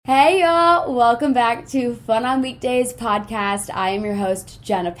welcome back to Fun on Weekdays podcast. I am your host,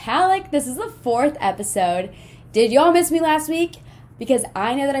 Jenna Palick. This is the 4th episode. Did y'all miss me last week? Because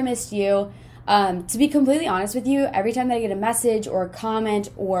I know that I missed you. To be completely honest with you, every time that I get a message or a comment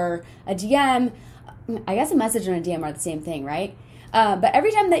or a DM, I guess a message and a DM are the same thing, right? But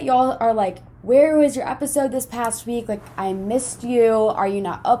every time that y'all are like, where was your episode this past week? Like, I missed you. Are you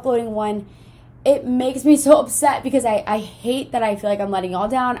not uploading one? It makes me so upset because I hate that I feel like I'm letting y'all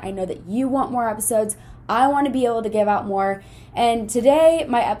down. I know that you want more episodes. I want to be able to give out more. And today,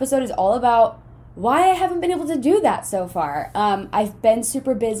 my episode is all about why I haven't been able to do that so far. I've been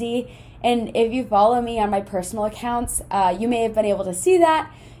super busy. And if you follow me on my personal accounts, you may have been able to see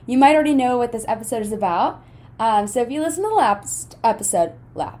that. You might already know what this episode is about. So if you listen to the last episode,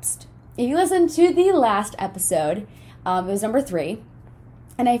 If you listen to the last episode, it was number 3.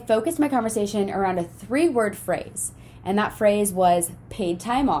 And I focused my conversation around a 3-word phrase. And that phrase was paid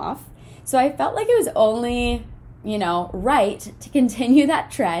time off. So I felt like it was only, right to continue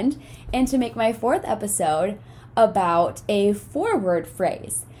that trend and to make my 4th episode about a 4-word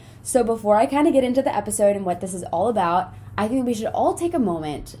phrase. So before I kind of get into the episode and what this is all about, I think we should all take a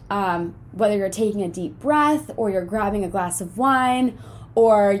moment, whether you're taking a deep breath or you're grabbing a glass of wine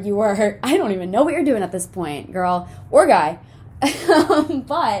or you are, I don't even know what you're doing at this point, girl or guy.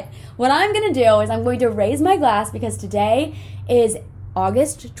 But what I'm going to do is I'm going to raise my glass because today is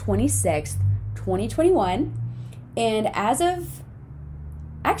August 26th, 2021. And as of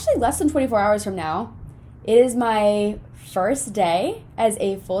actually less than 24 hours from now, it is my first day as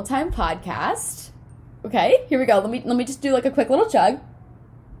a full-time podcast. Okay, here we go. Let me just do like a quick little chug.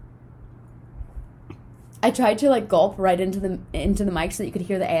 I tried to like gulp right into the mic so that you could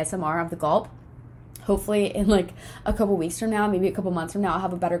hear the ASMR of the gulp. Hopefully in like a couple weeks from now, maybe a couple months from now, I'll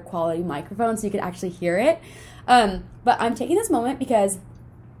have a better quality microphone so you could actually hear it. But I'm taking this moment because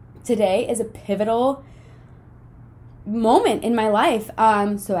today is a pivotal moment in my life.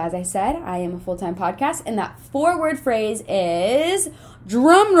 So as I said, I am a full-time podcast, and that 4-word phrase is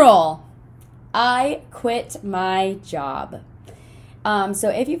drum roll. I quit my job. So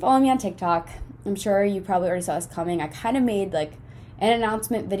if you follow me on TikTok, I'm sure you probably already saw this coming. I kind of made like an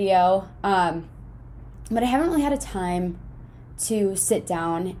announcement video, but I haven't really had a time to sit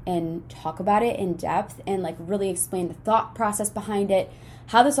down and talk about it in depth and like really explain the thought process behind it,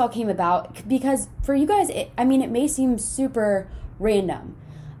 how this all came about. Because for you guys, it may seem super random.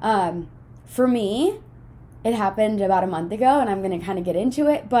 For me, it happened about a month ago, and I'm going to kind of get into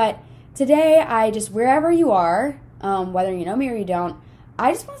it. But today, wherever you are, whether you know me or you don't,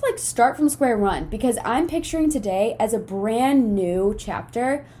 I just want to like start from square one because I'm picturing today as a brand new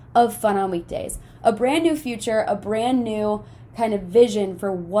chapter of Fun on Weekdays. A brand new future, a brand new kind of vision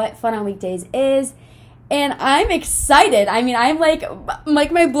for what Fun on Weekdays is. And I'm excited. I'm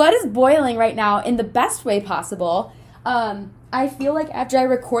like my blood is boiling right now in the best way possible. I feel like after I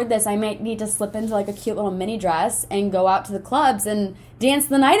record this, I might need to slip into like a cute little mini dress and go out to the clubs and dance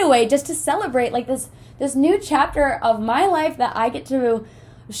the night away just to celebrate like this new chapter of my life that I get to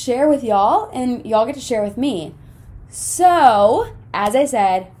share with y'all and y'all get to share with me. So, as I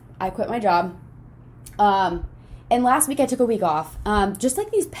said, I quit my job. And last week I took a week off. Just like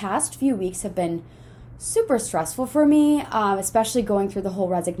these past few weeks have been super stressful for me, especially going through the whole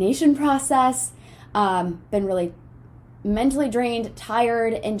resignation process. Been really mentally drained,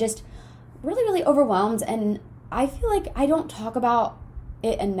 tired, and just really, really overwhelmed. And I feel like I don't talk about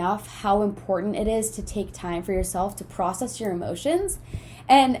it enough how important it is to take time for yourself to process your emotions.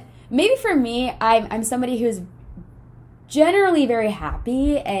 And maybe for me, I'm somebody who's generally very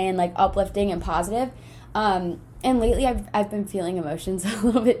happy and like uplifting and positive. And lately I've been feeling emotions a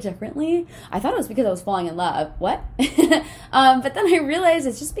little bit differently. I thought it was because I was falling in love. What? But then I realized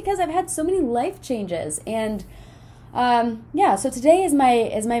it's just because I've had so many life changes. And so today is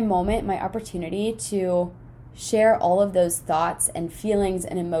my moment, my opportunity to share all of those thoughts and feelings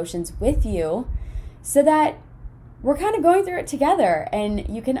and emotions with you so that we're kind of going through it together and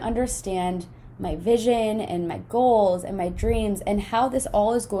you can understand my vision and my goals and my dreams and how this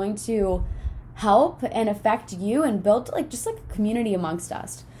all is going to help and affect you and build just a community amongst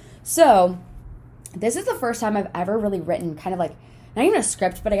us. So this is the first time I've ever really written kind of like, not even a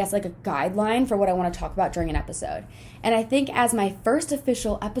script, but I guess like a guideline for what I want to talk about during an episode. And I think as my first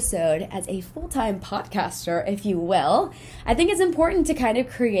official episode as a full-time podcaster, if you will, I think it's important to kind of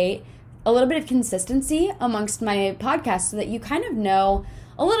create a little bit of consistency amongst my podcast so that you kind of know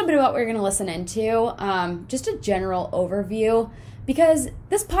a little bit about what you're going to listen into, just a general overview, because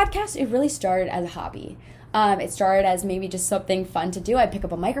this podcast, it really started as a hobby. It started as maybe just something fun to do. I pick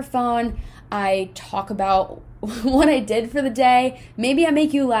up a microphone, I talk about what I did for the day, maybe I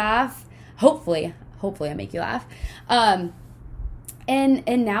make you laugh, Hopefully I make you laugh. And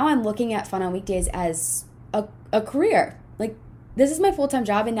now I'm looking at Fun on Weekdays as a career. Like, this is my full-time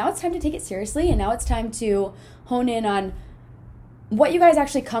job, and now it's time to take it seriously, and now it's time to hone in on what you guys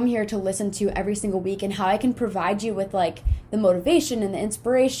actually come here to listen to every single week, and how I can provide you with like the motivation and the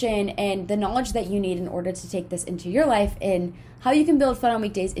inspiration and the knowledge that you need in order to take this into your life, and how you can build Fun on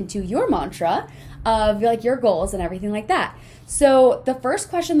Weekdays into your mantra of like your goals and everything like that. So the first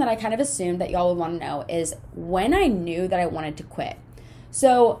question that I kind of assumed that y'all would want to know is when I knew that I wanted to quit.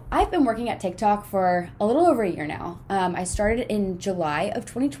 So I've been working at TikTok for a little over a year now. I started in July of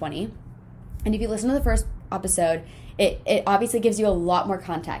 2020. And if you listen to the first episode, it obviously gives you a lot more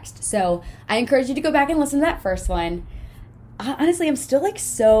context. So I encourage you to go back and listen to that first one. Honestly, I'm still like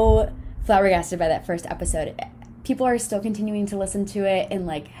so flabbergasted by that first episode. People are still continuing to listen to it, and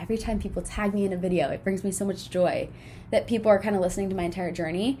like every time people tag me in a video, it brings me so much joy that people are kind of listening to my entire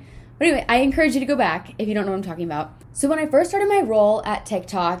journey. But anyway, I encourage you to go back if you don't know what I'm talking about. So when I first started my role at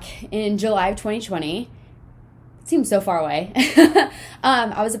TikTok in July of 2020, it seems so far away,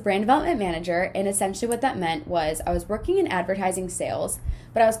 I was a brand development manager, and essentially what that meant was I was working in advertising sales,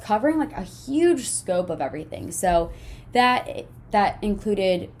 but I was covering like a huge scope of everything. So that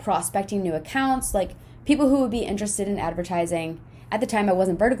included prospecting new accounts, like people who would be interested in advertising. At the time, I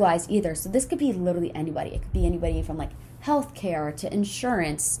wasn't verticalized either, so this could be literally anybody. It could be anybody from like healthcare to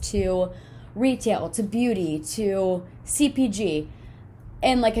insurance to retail to beauty to CPG.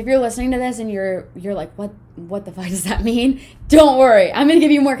 And like if you're listening to this and you're like, what the fuck does that mean? Don't worry, I'm gonna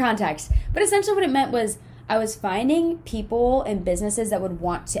give you more context. But essentially what it meant was I was finding people and businesses that would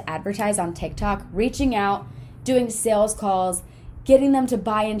want to advertise on TikTok, reaching out, doing sales calls, getting them to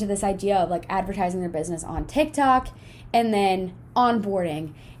buy into this idea of like advertising their business on TikTok, and then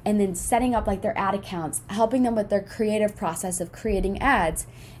onboarding, and then setting up like their ad accounts, helping them with their creative process of creating ads,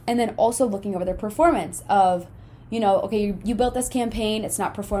 and then also looking over their performance of, you know, okay, you built this campaign, it's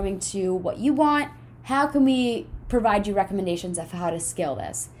not performing to what you want. How can we provide you recommendations of how to scale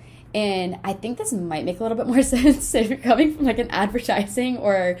this? And I think this might make a little bit more sense if you're coming from like an advertising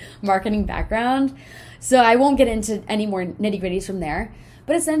or marketing background. So I won't get into any more nitty gritties from there.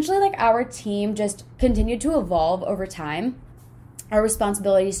 But essentially, like, our team just continued to evolve over time. Our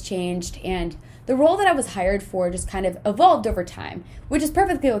responsibilities changed, and the role that I was hired for just kind of evolved over time, which is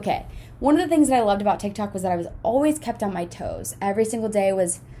perfectly okay. One of the things that I loved about TikTok was that I was always kept on my toes. Every single day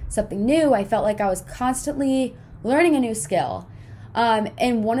was something new. I felt like I was constantly learning a new skill.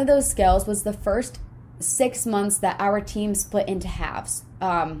 And one of those skills was the first 6 months that our team split into halves.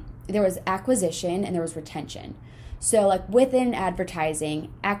 There was acquisition and there was retention. So like within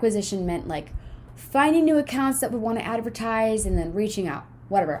advertising, acquisition meant like finding new accounts that would want to advertise and then reaching out,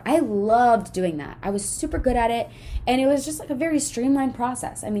 whatever. I loved doing that. I was super good at it. And it was just like a very streamlined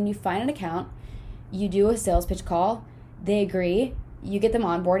process. I mean, you find an account, you do a sales pitch call, they agree, you get them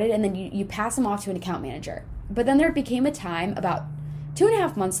onboarded, and then you pass them off to an account manager. But then there became a time about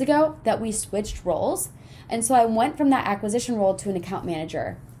 2.5 months ago that we switched roles. And so I went from that acquisition role to an account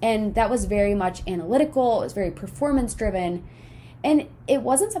manager. And that was very much analytical. It was very performance driven. And it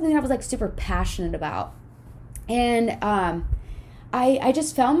wasn't something that I was like super passionate about. And I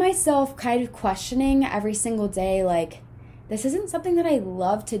just found myself kind of questioning every single day, like, this isn't something that I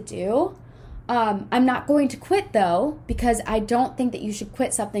love to do. I'm not going to quit though, because I don't think that you should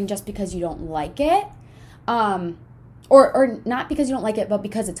quit something just because you don't like it. Or not because you don't like it, but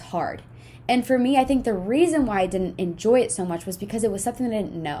because it's hard. And for me, I think the reason why I didn't enjoy it so much was because it was something that I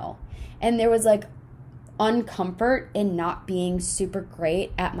didn't know. And there was like uncomfort in not being super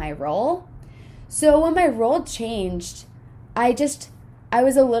great at my role. So when my role changed, I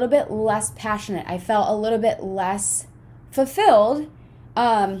was a little bit less passionate. I felt a little bit less fulfilled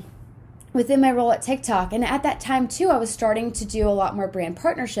within my role at TikTok. And at that time too, I was starting to do a lot more brand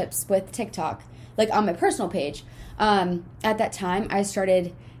partnerships with TikTok, like on my personal page. At that time, I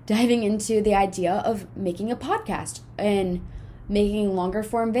started diving into the idea of making a podcast and making longer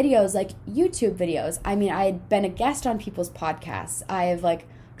form videos, like YouTube videos. I mean, I had been a guest on people's podcasts. I have like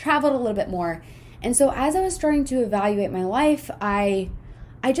traveled a little bit more. And so as I was starting to evaluate my life, I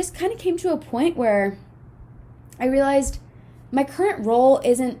just kind of came to a point where I realized my current role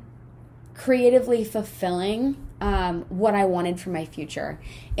isn't creatively fulfilling what I wanted for my future.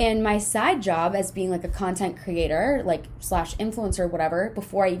 And my side job as being like a content creator, like / influencer, whatever,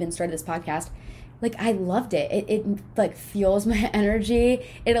 before I even started this podcast, like I loved it. It like fuels my energy.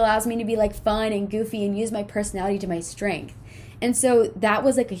 It allows me to be like fun and goofy and use my personality to my strength. And so that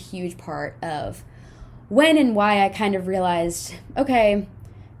was like a huge part of when and why I kind of realized, okay,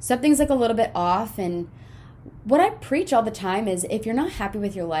 something's like a little bit off. And what I preach all the time is if you're not happy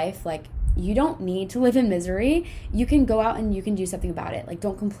with your life, like you don't need to live in misery. You can go out and you can do something about it. Like,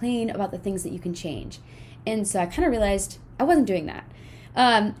 don't complain about the things that you can change. And so I kind of realized I wasn't doing that.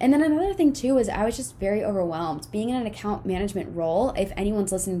 And then another thing too is I was just very overwhelmed. Being in an account management role, if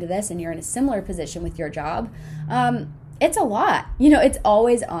anyone's listening to this and you're in a similar position with your job, it's a lot. It's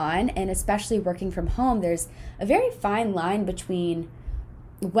always on, and especially working from home, there's a very fine line between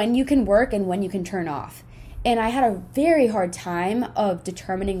when you can work and when you can turn off. And I had a very hard time of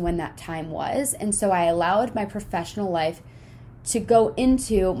determining when that time was. And so I allowed my professional life to go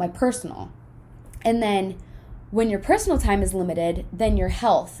into my personal. And then when your personal time is limited, then your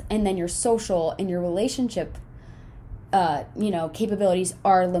health and then your social and your relationship, capabilities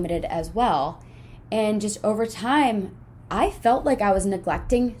are limited as well. And just over time, I felt like I was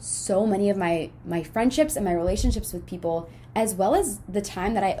neglecting so many of my friendships and my relationships with people, as well as the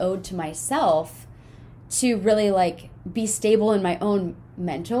time that I owed to myself to really like be stable in my own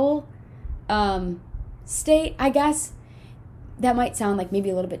mental state, I guess. That might sound like maybe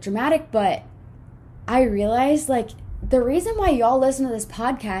a little bit dramatic, but I realized like the reason why y'all listen to this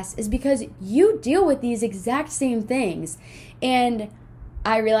podcast is because you deal with these exact same things. And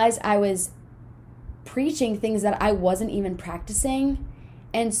I realized I was preaching things that I wasn't even practicing.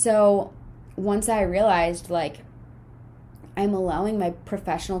 And so once I realized like I'm allowing my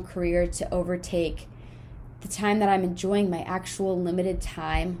professional career to overtake the time that I'm enjoying my actual limited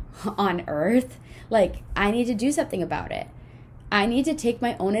time on earth, like I need to do something about it. I need to take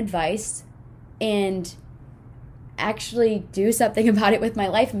my own advice and actually do something about it with my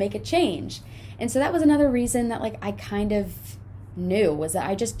life and make a change. And so that was another reason that like I kind of knew, was that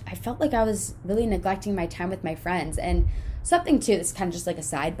I felt like I was really neglecting my time with my friends. And something too that's kind of just like a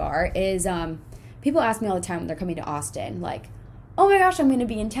sidebar is people ask me all the time when they're coming to Austin, like, oh my gosh, I'm going to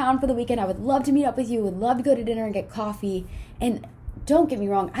be in town for the weekend. I would love to meet up with you. Would love to go to dinner and get coffee. And don't get me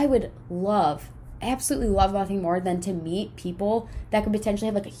wrong, I would absolutely love nothing more than to meet people that could potentially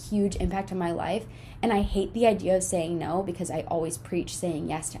have like a huge impact on my life. And I hate the idea of saying no, because I always preach saying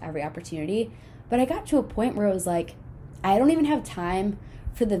yes to every opportunity. But I got to a point where it was like, I don't even have time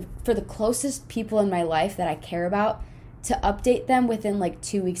for the closest people in my life that I care about to update them within like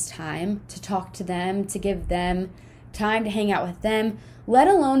 2 weeks' time, to talk to them, to give them time to hang out with them, let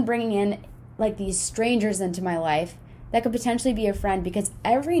alone bringing in like these strangers into my life that could potentially be a friend. Because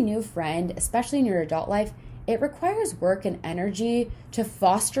every new friend, especially in your adult life, it requires work and energy to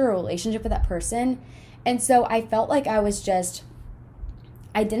foster a relationship with that person. And so I felt like I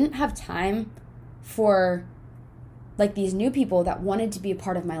didn't have time for like these new people that wanted to be a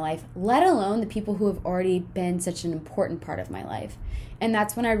part of my life, let alone the people who have already been such an important part of my life. And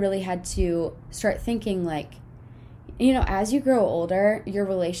that's when I really had to start thinking like, as you grow older, your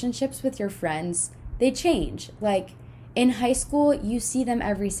relationships with your friends, they change. Like in high school, you see them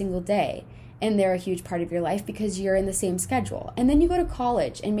every single day and they're a huge part of your life because you're in the same schedule. And then you go to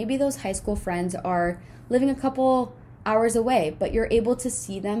college and maybe those high school friends are living a couple hours away, but you're able to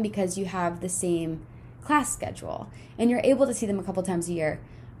see them because you have the same class schedule and you're able to see them a couple times a year.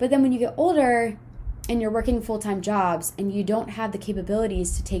 But then when you get older and you're working full-time jobs and you don't have the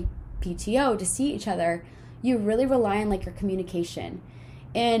capabilities to take PTO to see each other, you really rely on like your communication.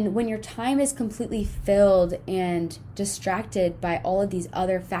 And when your time is completely filled and distracted by all of these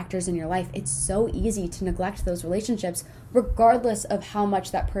other factors in your life, it's so easy to neglect those relationships regardless of how much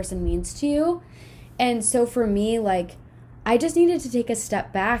that person means to you. And so for me, like, I just needed to take a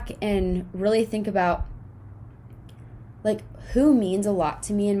step back and really think about like who means a lot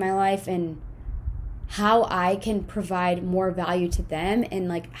to me in my life and how I can provide more value to them, and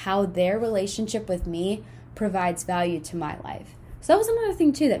like how their relationship with me provides value to my life. So that was another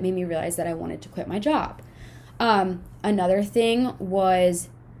thing too that made me realize that I wanted to quit my job. Another thing was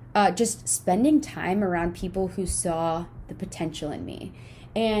just spending time around people who saw the potential in me.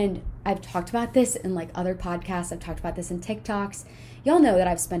 And I've talked about this in like other podcasts. I've talked about this in TikToks. Y'all know that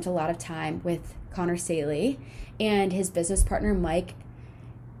I've spent a lot of time with Connor Saley and his business partner, Mike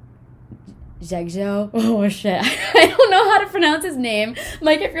Zegzo. Oh shit. I don't know how to pronounce his name.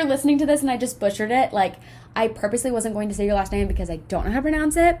 Mike, if you're listening to this and I just butchered it, like I purposely wasn't going to say your last name because I don't know how to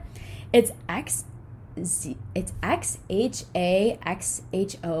pronounce it. It's XHAXHO.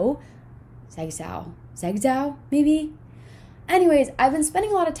 Zegzao, maybe? Anyways, I've been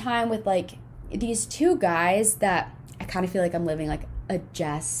spending a lot of time with like these two guys that I kind of feel like I'm living like a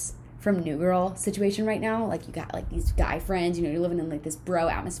Jess from New Girl situation right now. Like you got like these guy friends, you're living in like this bro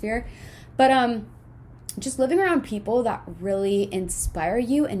atmosphere. But just living around people that really inspire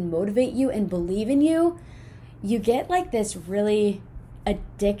you and motivate you and believe in you, you get like this really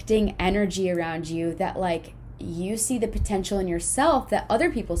addicting energy around you that like you see the potential in yourself that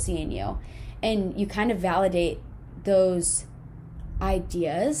other people see in you. And you kind of validate those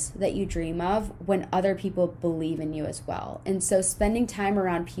ideas that you dream of when other people believe in you as well. And so spending time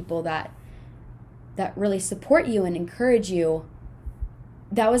around people that really support you and encourage you,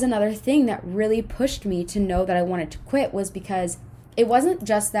 that was another thing that really pushed me to know that I wanted to quit, was because it wasn't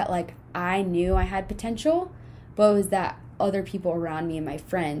just that like I knew I had potential, but it was that other people around me and my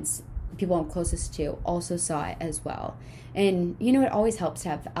friends, people I'm closest to, also saw it as well. And it always helps to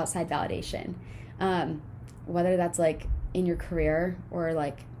have outside validation, whether that's like in your career or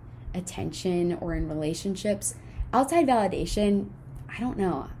like attention or in relationships. Outside validation, I don't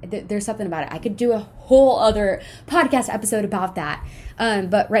know. There's something about it. I could do a whole other podcast episode about that.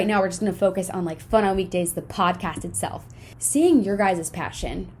 But right now we're just going to focus on like Fun on Weekdays, the podcast itself. Seeing your guys'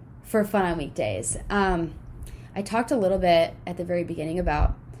 passion for Fun on Weekdays. I talked a little bit at the very beginning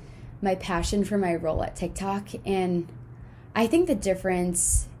about my passion for my role at TikTok. And I think the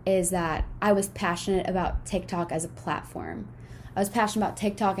difference is that I was passionate about TikTok as a platform. I was passionate about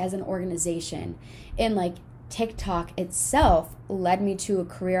TikTok as an organization. And like TikTok itself led me to a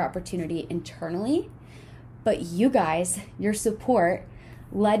career opportunity internally, but you guys, your support,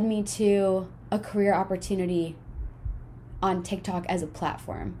 led me to a career opportunity on TikTok as a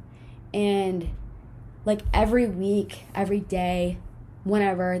platform. And like every week, every day,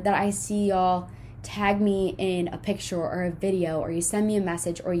 whenever that I see y'all tag me in a picture or a video, or you send me a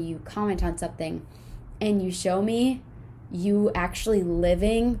message, or you comment on something, and you show me you actually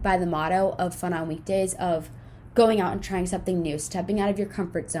living by the motto of Fun on Weekdays, of going out and trying something new, stepping out of your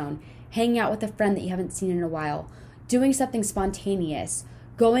comfort zone, hanging out with a friend that you haven't seen in a while, doing something spontaneous,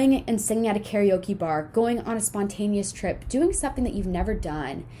 going and singing at a karaoke bar, going on a spontaneous trip, doing something that you've never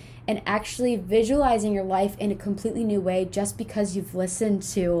done, and actually visualizing your life in a completely new way just because you've listened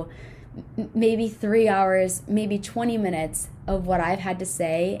to maybe 3 hours, maybe 20 minutes of what I've had to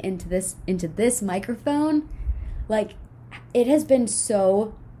say into this microphone. Like, it has been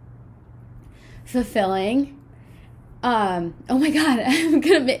so fulfilling. Oh my God, I'm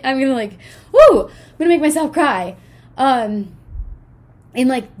gonna make myself cry. In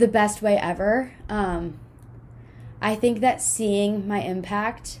like the best way ever. I think that seeing my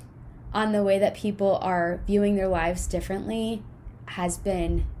impact on the way that people are viewing their lives differently has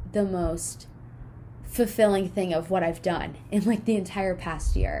been the most fulfilling thing of what I've done in like the entire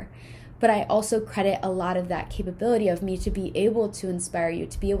past year. But I also credit a lot of that capability of me to be able to inspire you,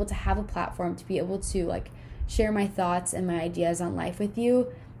 to be able to have a platform, to be able to like share my thoughts and my ideas on life with you,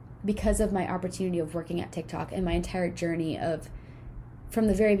 because of my opportunity of working at TikTok and my entire journey of from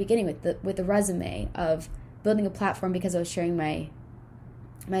the very beginning with the resume of building a platform, because I was sharing my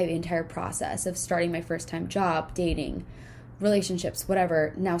entire process of starting my first time job, dating, relationships,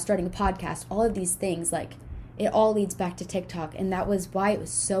 whatever, now starting a podcast, all of these things, like it all leads back to TikTok. And that was why it was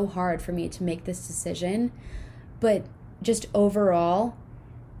so hard for me to make this decision. But just overall,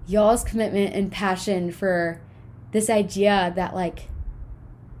 y'all's commitment and passion for this idea that like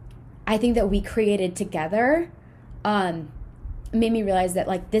I think that we created together made me realize that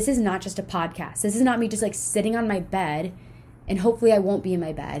like this is not just a podcast. This is not me just like sitting on my bed, and hopefully I won't be in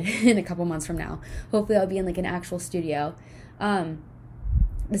my bed in a couple months from now. Hopefully I'll be in like an actual studio.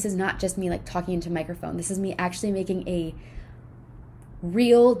 This is not just me like talking into a microphone. This is me actually making a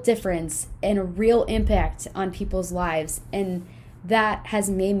real difference and a real impact on people's lives. And that has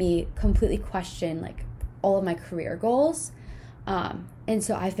made me completely question like all of my career goals. And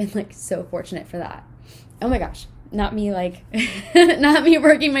so I've been like so fortunate for that. Oh my gosh. Not me like, not me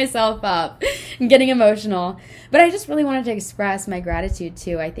working myself up and getting emotional. But I just really wanted to express my gratitude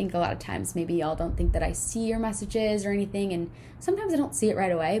too. I think a lot of times maybe y'all don't think that I see your messages or anything. And sometimes I don't see it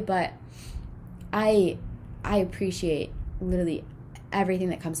right away. But I appreciate literally everything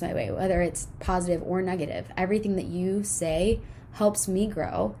that comes my way, whether it's positive or negative. Everything that you say helps me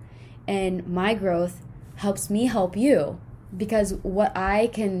grow. And my growth helps me help you. Because what I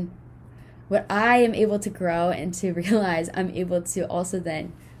am able to grow and to realize, I'm able to also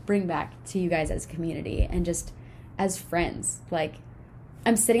then bring back to you guys as a community and just as friends. Like,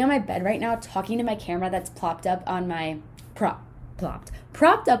 I'm sitting on my bed right now talking to my camera that's propped up on my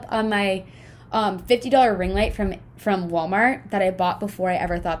 $50 ring light from Walmart that I bought before I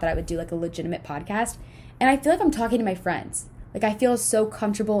ever thought that I would do like a legitimate podcast. And I feel like I'm talking to my friends. Like, I feel so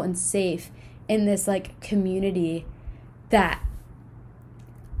comfortable and safe in this like community that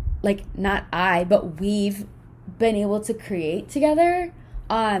like not I, but we've been able to create together.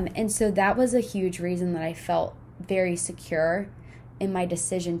 And so that was a huge reason that I felt very secure in my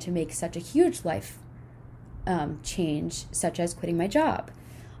decision to make such a huge life change, such as quitting my job.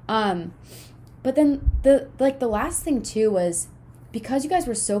 But then the last thing too was, because you guys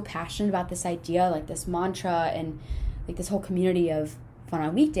were so passionate about this idea, like this mantra and like this whole community of Fun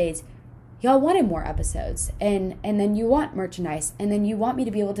on Weekdays, y'all wanted more episodes, and then you want merchandise, and then you want me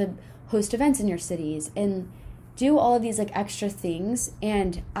to be able to host events in your cities and do all of these like extra things,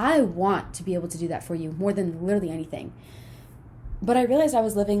 and I want to be able to do that for you more than literally anything. But I realized I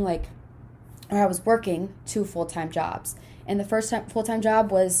was working 2 full-time jobs, and the first full-time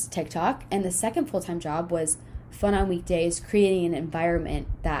job was TikTok, and the second full-time job was Fun on Weekdays, creating an environment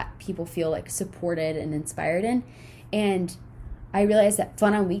that people feel like supported and inspired in. And I realized that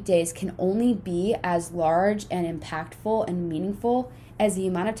Fun on Weekdays can only be as large and impactful and meaningful as the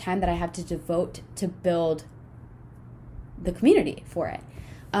amount of time that I have to devote to build the community for it.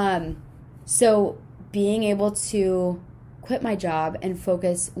 So being able to quit my job and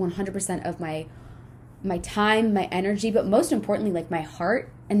focus 100% of my time, my energy, but most importantly, like my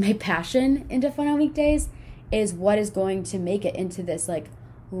heart and my passion into Fun on Weekdays is what is going to make it into this like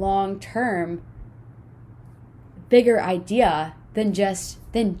long-term, bigger idea than just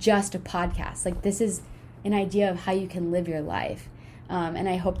a podcast. Like, this is an idea of how you can live your life. And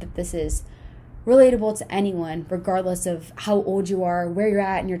I hope that this is relatable to anyone, regardless of how old you are, where you're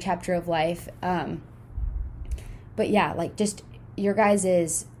at in your chapter of life. But yeah, like, just your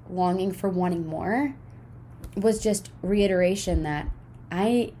guys' longing for wanting more was just reiteration that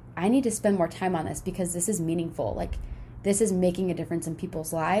I need to spend more time on this, because this is meaningful. Like, this is making a difference in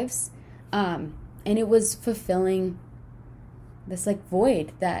people's lives. And it was fulfilling this like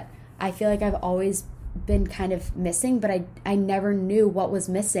void that I feel like I've always been kind of missing, but I never knew what was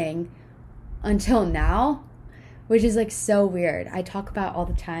missing until now, which is like so weird. I talk about all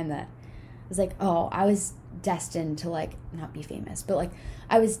the time that it's like, oh, I was destined to like not be famous, but like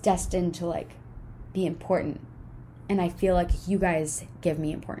I was destined to like be important. And I feel like you guys give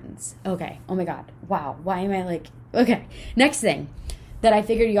me importance. Okay. Oh my God. Wow. Why am I like, okay. Next thing that I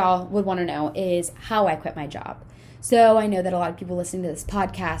figured y'all would want to know is how I quit my job. So I know that a lot of people listening to this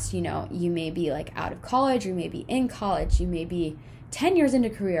podcast, you know, you may be like out of college, you may be in college, you may be 10 years into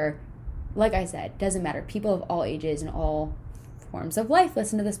career. Like I said, doesn't matter. People of all ages and all forms of life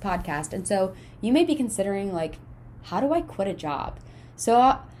listen to this podcast. And so you may be considering like, how do I quit a job?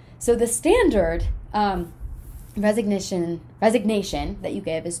 So the standard resignation that you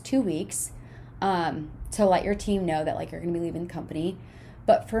give is 2 weeks to let your team know that like you're going to be leaving the company.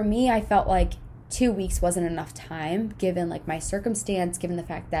 But for me, I felt like 2 weeks wasn't enough time, given like my circumstance, given the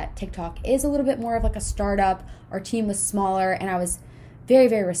fact that TikTok is a little bit more of like a startup. Our team was smaller, and I was very,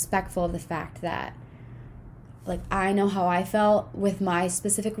 very respectful of the fact that like I know how I felt with my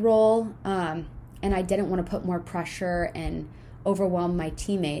specific role, and I didn't want to put more pressure and overwhelm my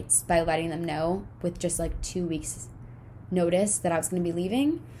teammates by letting them know with just like 2 weeks notice that I was going to be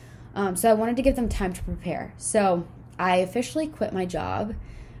leaving. So I wanted to give them time to prepare. So I officially quit my job.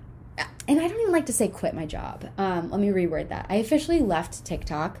 And I don't even like to say quit my job. Let me reword that. I officially left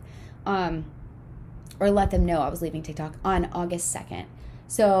TikTok, or let them know I was leaving TikTok on August 2nd.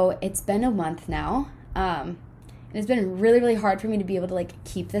 So it's been a month now. And it's been really, really hard for me to be able to like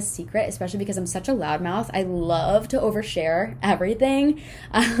keep this secret, especially because I'm such a loudmouth. I love to overshare everything.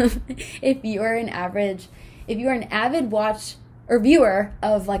 If you are an avid watch or viewer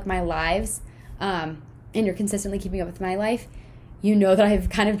of like my lives, and you're consistently keeping up with my life, you know that I've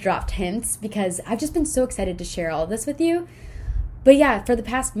kind of dropped hints because I've just been so excited to share all of this with you. But yeah, for the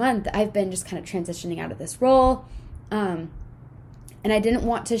past month, I've been just kind of transitioning out of this role. And I didn't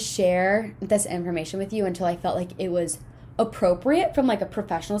want to share this information with you until I felt like it was appropriate from like a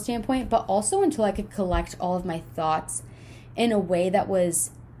professional standpoint, but also until I could collect all of my thoughts in a way that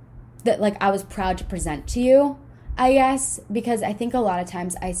like I was proud to present to you, I guess, because I think a lot of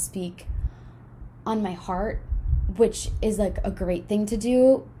times I speak on my heart, which is like a great thing to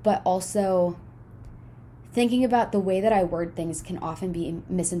do, but also thinking about the way that I word things can often be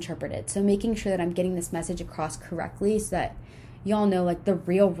misinterpreted. So making sure that I'm getting this message across correctly so that y'all know like the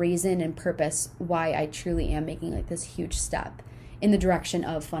real reason and purpose why I truly am making like this huge step in the direction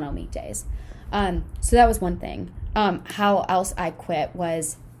of Fun on Weekdays. So that was one thing. How else I quit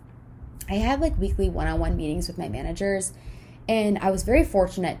was I had like weekly one-on-one meetings with my managers, and I was very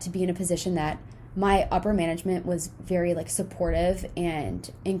fortunate to be in a position that my upper management was very like supportive and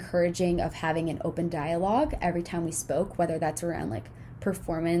encouraging of having an open dialogue every time we spoke, whether that's around like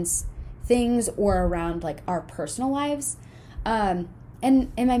performance things or around like our personal lives. And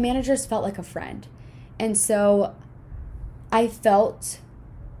my managers felt like a friend. And so I felt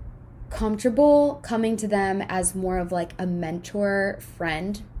comfortable coming to them as more of like a mentor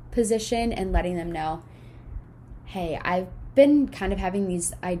friend position and letting them know, hey, I've been kind of having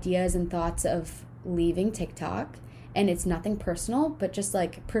these ideas and thoughts of leaving TikTok, and it's nothing personal, but just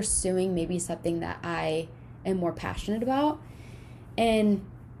like pursuing maybe something that I am more passionate about. And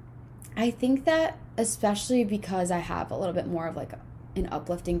I think that especially because I have a little bit more of like an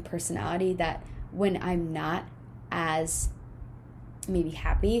uplifting personality, that when I'm not as maybe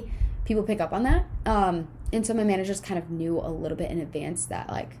happy, people pick up on that. And so my managers kind of knew a little bit in advance that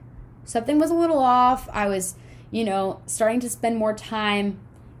like something was a little off. I was, starting to spend more time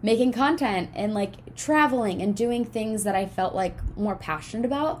making content and like traveling and doing things that I felt like more passionate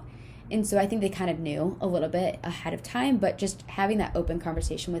about. And so I think they kind of knew a little bit ahead of time, but just having that open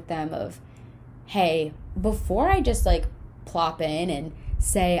conversation with them of, hey, before I just like plop in and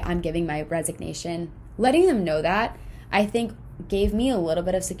say I'm giving my resignation, letting them know that, I think gave me a little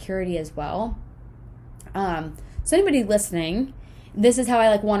bit of security as well. So anybody listening, this is how I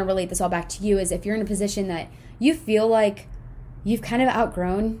like want to relate this all back to you, is if you're in a position that you feel like you've kind of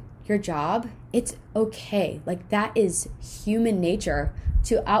outgrown your job, it's okay. Like that is human nature,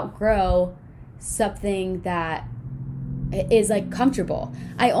 to outgrow something that is like comfortable.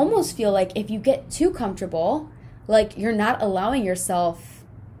 I almost feel like if you get too comfortable, like you're not allowing yourself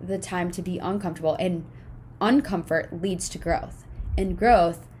the time to be uncomfortable, and uncomfort leads to growth, and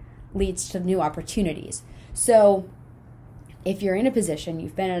growth leads to new opportunities. So if you're in a position,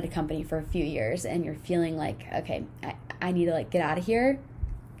 you've been at a company for a few years and you're feeling like, okay, I need to like get out of here,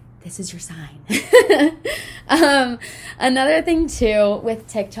 this is your sign. Another thing too with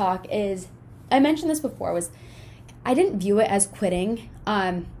TikTok is, I mentioned this before, was I didn't view it as quitting.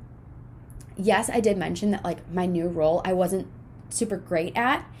 Yes, I did mention that like my new role I wasn't super great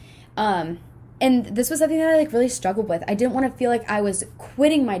at. And this was something that I like really struggled with. I didn't want to feel like I was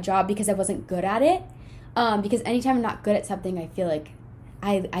quitting my job because I wasn't good at it. Because anytime I'm not good at something, I feel like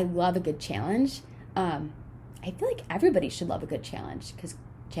I love a good challenge. I feel like everybody should love a good challenge, because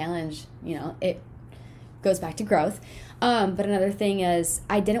challenge, it goes back to growth. But another thing is,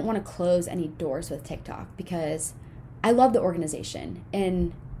 I didn't want to close any doors with TikTok because I love the organization,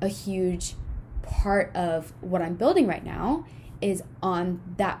 and a huge part of what I'm building right now is on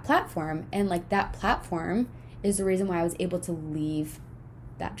that platform. And like that platform is the reason why I was able to leave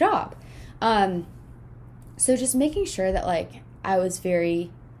that job. So just making sure that like I was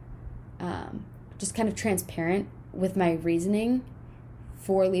very just kind of transparent with my reasoning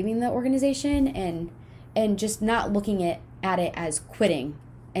for leaving the organization, and just not looking at it as quitting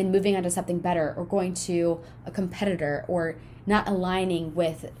and moving on to something better, or going to a competitor, or not aligning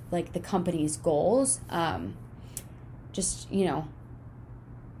with like the company's goals. Just,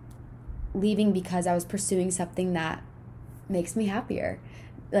 leaving because I was pursuing something that makes me happier,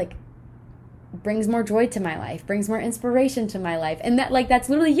 like brings more joy to my life, brings more inspiration to my life. And that, like, that's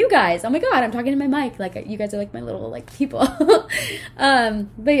literally you guys. Oh my God, I'm talking to my mic. Like, you guys are like my little like people. But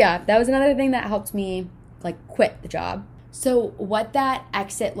yeah, that was another thing that helped me like quit the job. So what that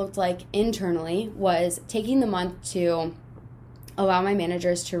exit looked like internally was taking the month to allow my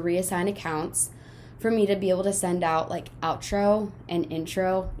managers to reassign accounts for me to be able to send out like outro and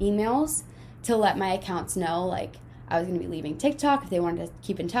intro emails to let my accounts know like I was going to be leaving TikTok if they wanted to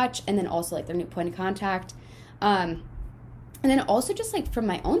keep in touch, and then also like their new point of contact. And then also just like from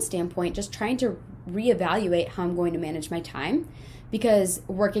my own standpoint, just trying to reevaluate how I'm going to manage my time, because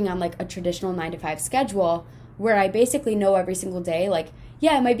working on like a traditional 9-to-5 schedule where I basically know every single day, like,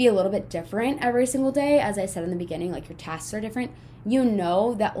 yeah, it might be a little bit different every single day. As I said in the beginning, like your tasks are different. You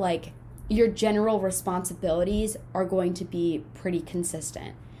know that like your general responsibilities are going to be pretty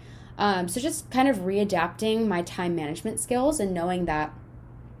consistent. So just kind of readapting my time management skills, and knowing that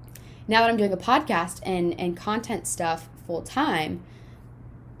now that I'm doing a podcast and content stuff full time,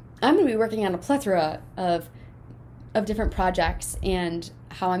 I'm going to be working on a plethora of different projects, and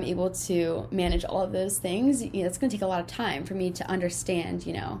how I'm able to manage all of those things. It's going to take a lot of time for me to understand,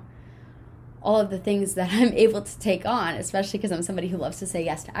 all of the things that I'm able to take on, especially because I'm somebody who loves to say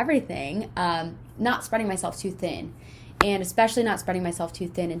yes to everything, not spreading myself too thin, and especially not spreading myself too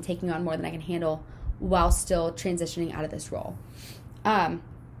thin and taking on more than I can handle while still transitioning out of this role. So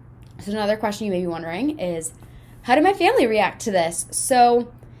another question you may be wondering is, how did my family react to this?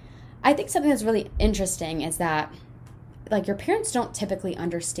 So I think something that's really interesting is that like your parents don't typically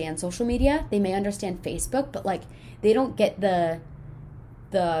understand social media. They may understand Facebook, but like they don't get the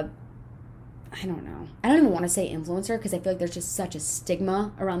I don't know. I don't even want to say influencer, because I feel like there's just such a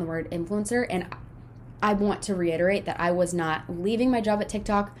stigma around the word influencer. And I want to reiterate that I was not leaving my job at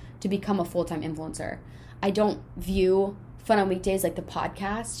TikTok to become a full-time influencer. I don't view Fun on Weekdays, like the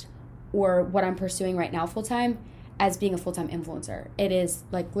podcast, or what I'm pursuing right now full-time, as being a full-time influencer. It is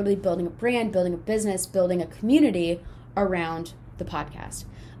like literally building a brand, building a business, building a community around the podcast.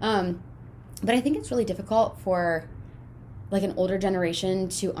 But I think it's really difficult for like an older generation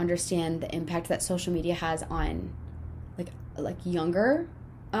to understand the impact that social media has on like younger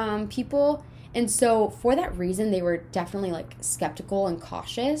people. And so for that reason, they were definitely like skeptical and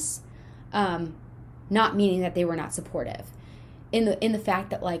cautious, not meaning that they were not supportive. In the fact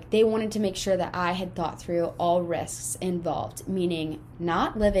that like they wanted to make sure that I had thought through all risks involved, meaning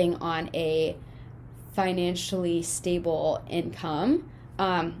not living on a financially stable income,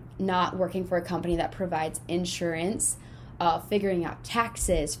 not working for a company that provides insurance, figuring out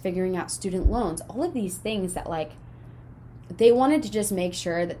taxes, figuring out student loans, all of these things that like they wanted to just make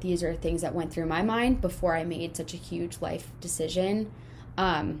sure that these are things that went through my mind before I made such a huge life decision.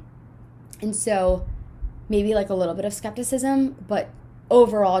 And so maybe like a little bit of skepticism, but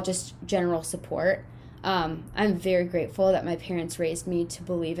overall just general support. I'm very grateful that my parents raised me to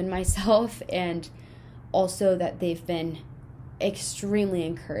believe in myself, and also that they've been extremely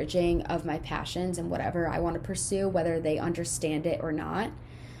encouraging of my passions and whatever I want to pursue, whether they understand it or not.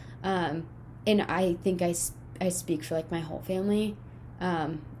 And I think I speak for like my whole family.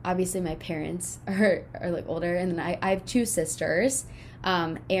 Obviously my parents are like older, and then I have two sisters.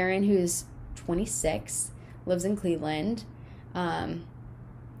 Erin, who's 26, lives in Cleveland. And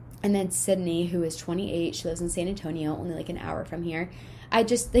then Sydney, who is 28, she lives in San Antonio, only like an hour from here. I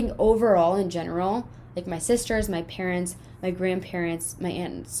just think overall in general, like my sisters, my parents, my grandparents, my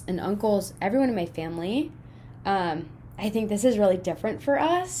aunts and uncles, everyone in my family, I think this is really different for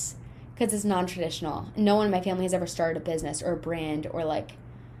us because it's non-traditional. No one in my family has ever started a business or a brand or like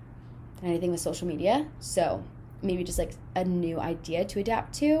anything with social media. So maybe just like a new idea to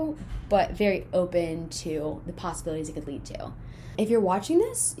adapt to, but very open to the possibilities it could lead to. If you're watching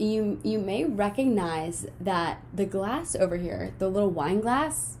this, you may recognize that the glass over here, the little wine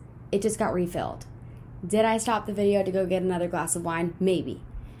glass, it just got refilled. Did I stop the video to go get another glass of wine? Maybe.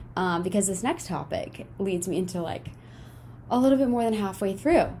 Because this next topic leads me into like a little bit more than halfway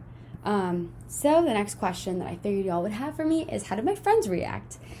through. So the next question that I figured y'all would have for me is, how did my friends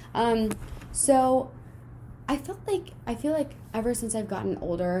react? So I feel like ever since I've gotten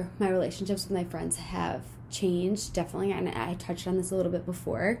older, my relationships with my friends have changed, definitely, and I touched on this a little bit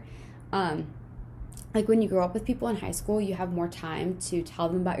before. Like when you grow up with people in high school, you have more time to tell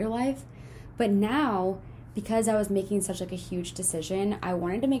them about your life. But now, because I was making such like a huge decision, I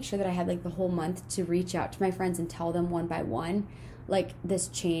wanted to make sure that I had like the whole month to reach out to my friends and tell them one by one like this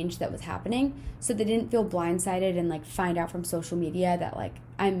change that was happening, so they didn't feel blindsided and like find out from social media that like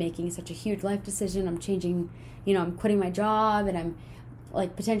I'm making such a huge life decision. I'm changing, I'm quitting my job and I'm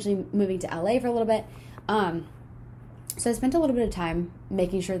like potentially moving to LA for a little bit. So I spent a little bit of time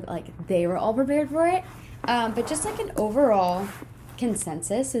making sure that like they were all prepared for it. But just like an overall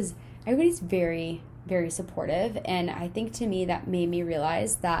consensus is everybody's very, very supportive. And I think to me that made me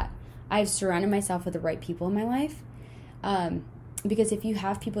realize that I've surrounded myself with the right people in my life. Because if you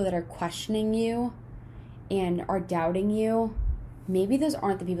have people that are questioning you and are doubting you, maybe those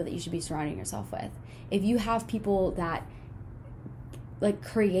aren't the people that you should be surrounding yourself with. If you have people that like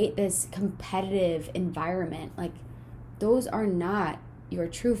create this competitive environment, like those are not your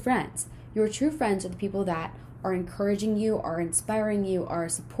true friends. Your true friends are the people that are encouraging you, are inspiring you, are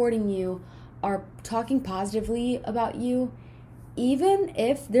supporting you, are talking positively about you, even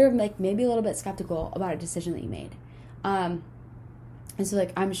if they're like maybe a little bit skeptical about a decision that you made. And so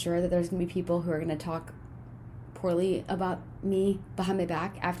like I'm sure that there's gonna be people who are gonna talk poorly about me behind my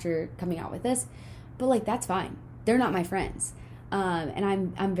back after coming out with this, but like that's fine. They're not my friends.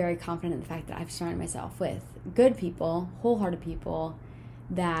 And I'm very confident in the fact that I've surrounded myself with good people, wholehearted people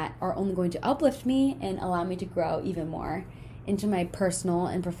that are only going to uplift me and allow me to grow even more into my personal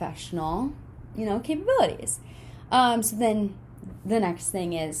and professional, capabilities. So then the next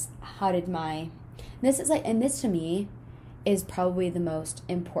thing is, this to me is probably the most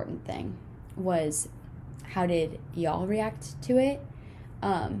important thing, was how did y'all react to it?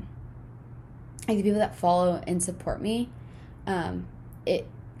 Like the people that follow and support me, it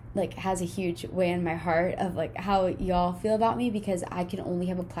like has a huge way in my heart of like how y'all feel about me, because I can only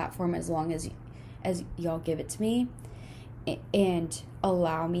have a platform as long as y'all give it to me and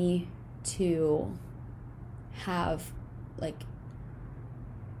allow me to have like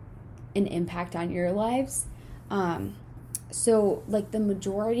an impact on your lives. So like the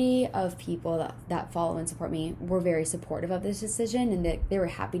majority of people that follow and support me were very supportive of this decision, and they were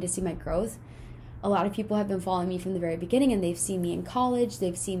happy to see my growth. A lot of people have been following me from the very beginning, and they've seen me in college,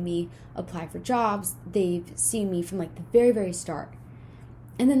 they've seen me apply for jobs, they've seen me from like the very, very start.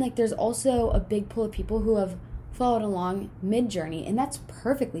 And then like there's also a big pool of people who have followed along mid-journey, and that's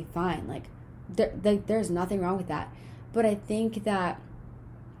perfectly fine. Like there's nothing wrong with that. But I think that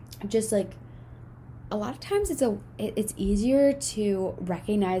just like a lot of times it's easier to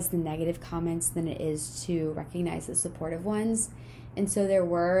recognize the negative comments than it is to recognize the supportive ones. And so there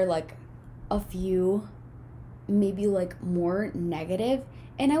were like a few maybe like more negative,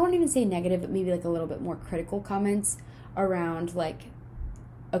 and I won't even say negative, but maybe like a little bit more critical comments around like,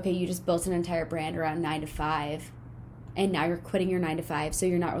 okay, you just built an entire brand around 9 to 5 and now you're quitting your 9 to 5, so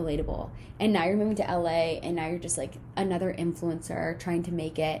you're not relatable. And now you're moving to LA and now you're just like another influencer trying to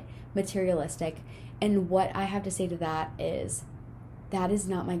make it materialistic. And what I have to say to that is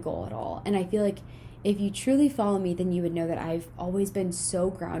not my goal at all. And I feel like if you truly follow me, then you would know that I've always been so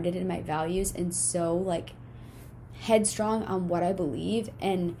grounded in my values and so like headstrong on what I believe,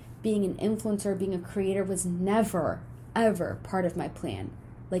 and being an influencer, being a creator was never, ever part of my plan.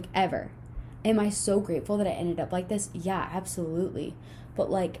 Like ever. Am I so grateful that I ended up like this? Yeah, absolutely.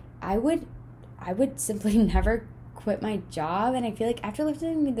 But like I would simply never quit my job, and I feel like after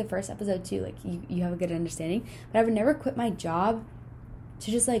listening to the first episode too, like you have a good understanding, but I would never quit my job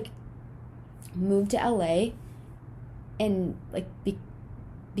to just like move to LA and like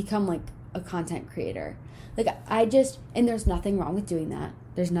become like a content creator. Like and there's nothing wrong with doing that.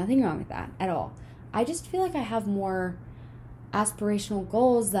 There's nothing wrong with that at all. I just feel like I have more aspirational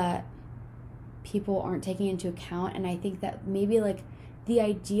goals that people aren't taking into account, and I think that maybe like the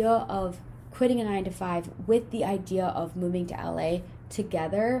idea of quitting a 9 to 5 with the idea of moving to LA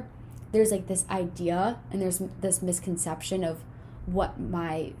together, there's like this idea and there's this misconception of what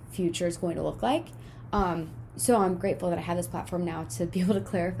my future is going to look like. So I'm grateful that I have this platform now to be able to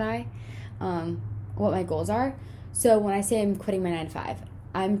clarify what my goals are. So when I say I'm quitting my 9 to 5,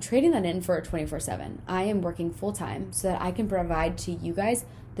 I'm trading that in for a 24/7. I am working full time so that I can provide to you guys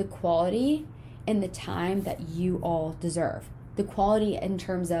the quality and the time that you all deserve. The quality in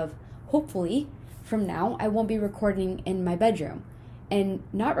terms of, hopefully, from now, I won't be recording in my bedroom. And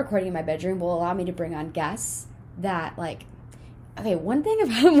not recording in my bedroom will allow me to bring on guests that like, okay, one thing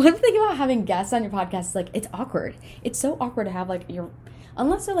about having guests on your podcast is like, it's awkward. It's so awkward to have like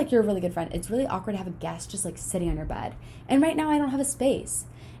unless they're like your really good friend, it's really awkward to have a guest just like sitting on your bed. And right now I don't have a space.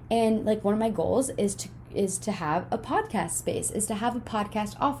 And like one of my goals is to have a podcast space, is to have a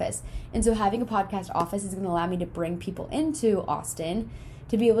podcast office. And so having a podcast office is going to allow me to bring people into Austin,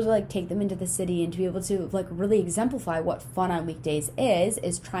 to be able to like take them into the city and to be able to like really exemplify what fun on weekdays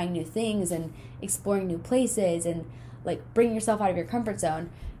is trying new things and exploring new places and like bringing yourself out of your comfort zone.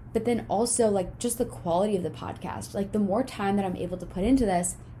 But then also like just the quality of the podcast. Like the more time that I'm able to put into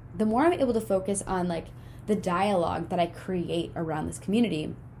this, the more I'm able to focus on like the dialogue that I create around this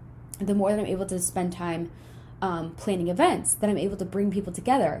community. The more that I'm able to spend time planning events, that I'm able to bring people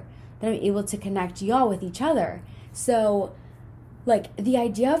together, that I'm able to connect y'all with each other. So like the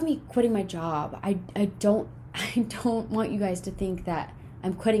idea of me quitting my job, I don't want you guys to think that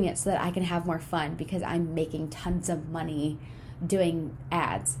I'm quitting it so that I can have more fun because I'm making tons of money doing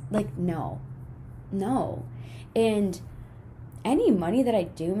ads. Like, no. And any money that I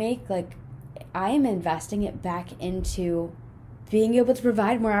do make, like, I am investing it back into being able to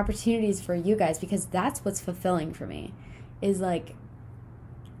provide more opportunities for you guys, because that's what's fulfilling for me, is like,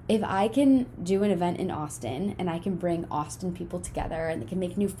 if I can do an event in Austin and I can bring Austin people together and they can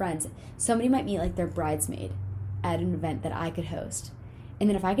make new friends, somebody might meet like their bridesmaid at an event that I could host. And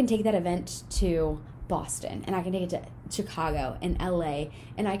then if I can take that event to Boston and I can take it to Chicago and LA,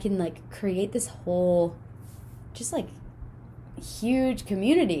 and I can like create this whole just like huge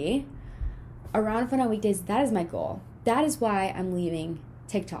community around fun on weekdays, that is my goal. That is why I'm leaving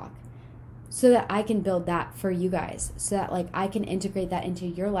TikTok, so that I can build that for you guys, so that like I can integrate that into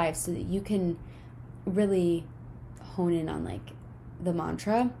your life, so that you can really hone in on like the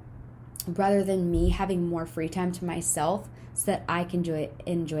mantra, rather than me having more free time to myself so that I can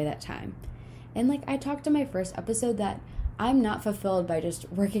enjoy that time. And like I talked in my first episode that I'm not fulfilled by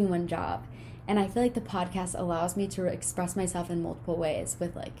just working one job. And I feel like the podcast allows me to express myself in multiple ways,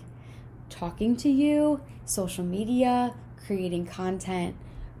 with like talking to you, social media, creating content,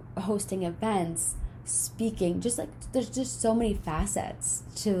 hosting events, speaking, just like there's just so many facets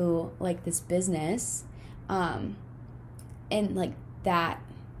to like this business. And like that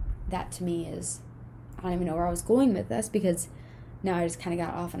to me is, I don't even know where I was going with this, because now I just kind of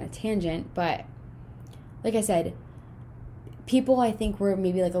got off on a tangent. But like I said, people I think were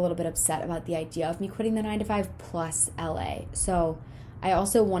maybe like a little bit upset about the idea of me quitting the 9 to 5 plus LA. So I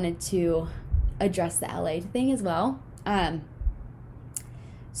also wanted to address the LA thing as well.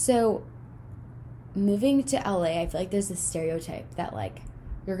 So moving to LA, I feel like there's this stereotype that like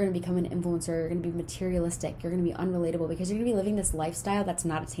you're going to become an influencer, you're going to be materialistic, you're going to be unrelatable because you're going to be living this lifestyle that's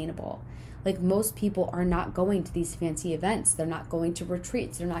not attainable. Like, most people are not going to these fancy events. They're not going to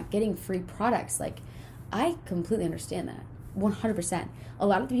retreats. They're not getting free products. Like, I completely understand that. 100%. A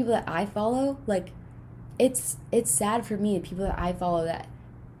lot of the people that I follow, like, it's sad for me, the people that I follow that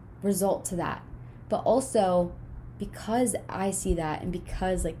result to that. But also, because I see that and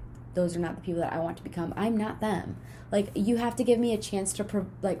because, like, those are not the people that I want to become, I'm not them. Like, you have to give me a chance to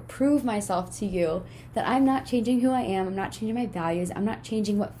prove myself to you that I'm not changing who I am. I'm not changing my values. I'm not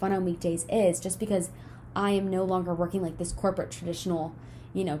changing what fun on weekdays is just because I am no longer working like this corporate traditional,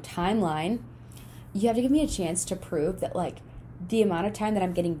 timeline. You have to give me a chance to prove that, like, the amount of time that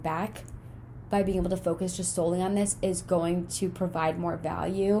I'm getting back by being able to focus just solely on this is going to provide more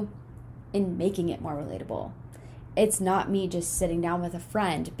value in making it more relatable. It's not me just sitting down with a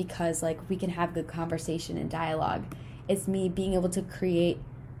friend because, like, we can have good conversation and dialogue. It's me being able to create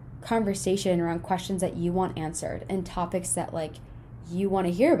conversation around questions that you want answered and topics that, like, you want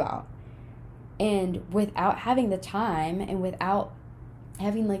to hear about. And without having the time and without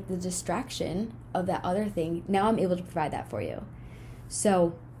having, like, the distraction of that other thing, now I'm able to provide that for you.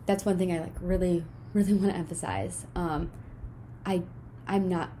 So that's one thing I, like, really, really want to emphasize. I'm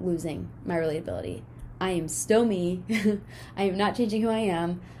not losing my relatability. I am still me. I am not changing who I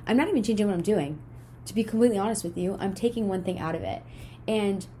am. I'm not even changing what I'm doing. To be completely honest with you, I'm taking one thing out of it.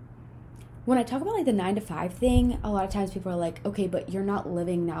 And when I talk about, like, the 9-to-5 thing, a lot of times people are like, okay, but you're not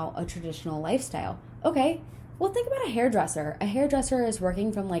living now a traditional lifestyle. Okay, well, think about a hairdresser. A hairdresser is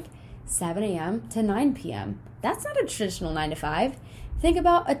working from, like, 7 a.m. to 9 p.m. That's not a traditional 9-to-5. Think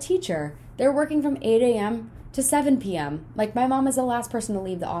about a teacher. They're working from 8 a.m. to 7 p.m. Like, my mom is the last person to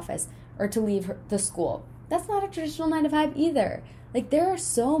leave the office or to leave the school. That's not a traditional 9-to-5 either. Like, there are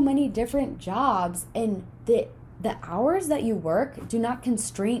so many different jobs, and the hours that you work do not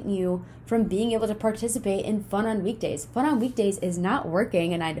constrain you from being able to participate in fun on weekdays. Fun on weekdays is not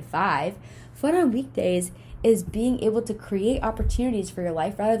working a 9-to-5. Fun on weekdays is being able to create opportunities for your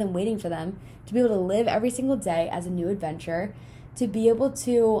life rather than waiting for them, to be able to live every single day as a new adventure, to be able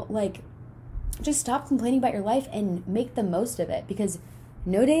to, like, just stop complaining about your life and make the most of it, because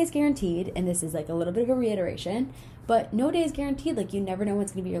no day is guaranteed, and this is, like, a little bit of a reiteration, but no day is guaranteed. Like, you never know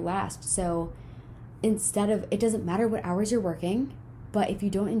when's going to be your last. So instead of, it doesn't matter what hours you're working, but if you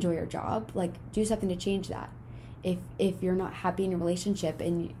don't enjoy your job, like, do something to change that. If you're not happy in your relationship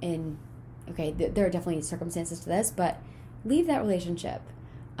and okay, there are definitely circumstances to this, but leave that relationship.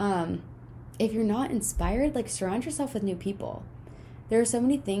 If you're not inspired, like, surround yourself with new people. There are so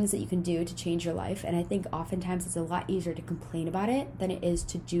many things that you can do to change your life, and I think oftentimes it's a lot easier to complain about it than it is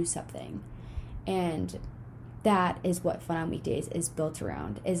to do something. And that is what Fun on Weekdays is built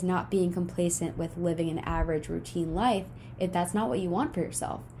around, is not being complacent with living an average routine life if that's not what you want for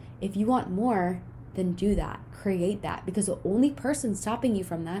yourself. If you want more, then do that. Create that, because the only person stopping you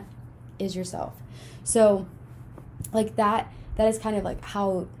from that is yourself. So, like, that is kind of like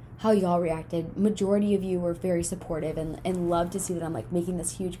how y'all reacted. Majority of you were very supportive and loved to see that I'm, like, making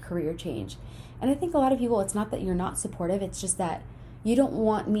this huge career change. And I think a lot of people, it's not that you're not supportive, it's just that you don't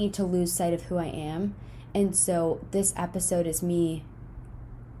want me to lose sight of who I am. And so this episode is me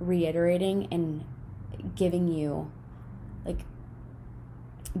reiterating and giving you, like,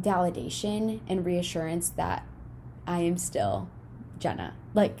 validation and reassurance that I am still Jenna.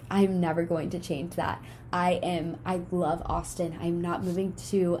 Like, I'm never going to change that. I love Austin. I'm not moving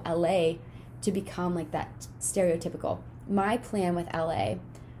to LA to become, like, that stereotypical. My plan with LA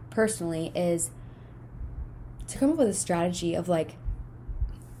personally is to come up with a strategy of, like,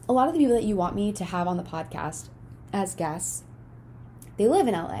 a lot of the people that you want me to have on the podcast as guests, they live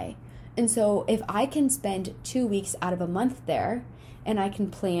in LA. And so if I can spend 2 weeks out of a month there, and I can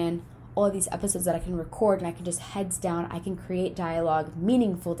plan all of these episodes that I can record, and I can just heads down, I can create dialogue,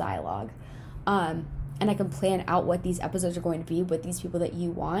 meaningful dialogue, and I can plan out what these episodes are going to be with these people that you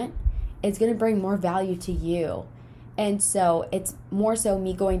want, it's going to bring more value to you. And so it's more so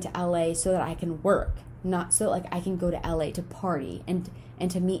me going to LA so that I can work, not so, like, I can go to LA to party and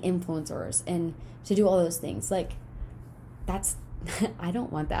to meet influencers and to do all those things. Like, that's, I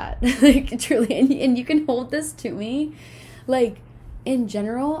don't want that. Like, truly, and you can hold this to me. Like, in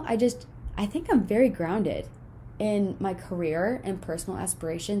general, I think I'm very grounded in my career and personal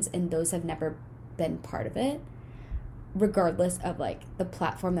aspirations, and those have never been part of it, regardless of, like, the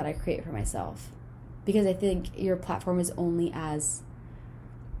platform that I create for myself. Because I think your platform is only as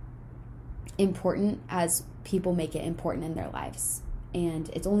important as people make it important in their lives. And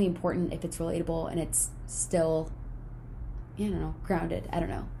it's only important if it's relatable and it's still, I don't know, grounded. I don't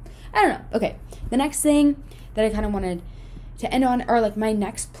know. Okay, the next thing that I kind of wanted to end on are like my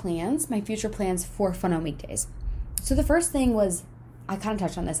next plans, my future plans for Fun on Weekdays. So the first thing was, I kind of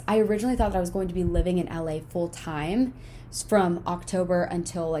touched on this. I originally thought that I was going to be living in LA full time from October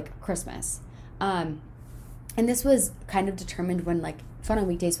until like Christmas. And this was kind of determined when like Fun on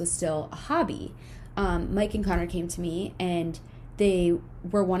Weekdays was still a hobby. Mike and Connor came to me and they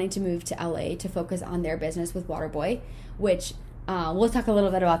were wanting to move to LA to focus on their business with Waterboy, which we'll talk a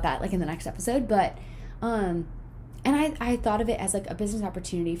little bit about that like in the next episode. But and I thought of it as like a business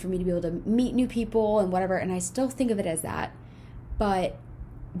opportunity for me to be able to meet new people and whatever, and I still think of it as that. But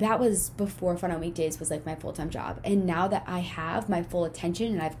that was before Fun on Weekdays was like my full-time job. And now that I have my full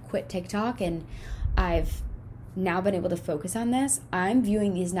attention and I've quit TikTok and I've now been able to focus on this, I'm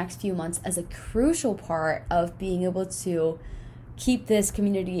viewing these next few months as a crucial part of being able to keep this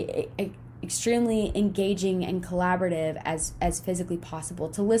community extremely engaging and collaborative as physically possible,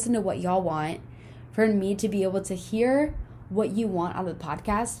 to listen to what y'all want, for me to be able to hear what you want out of the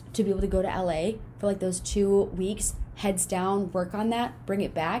podcast, to be able to go to LA for like those 2 weeks, heads down, work on that, bring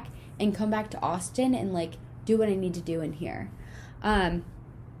it back, and come back to Austin and like do what I need to do in here.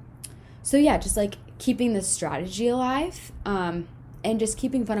 So yeah, just like keeping the strategy alive, and just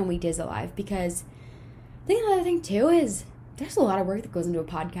keeping Fun on Weekdays alive, because I think another thing too is there's a lot of work that goes into a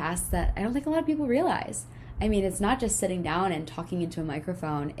podcast that I don't think a lot of people realize. I mean, it's not just sitting down and talking into a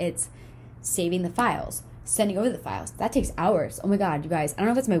microphone. It's saving the files, sending over the files. That takes hours. Oh my God, you guys, I don't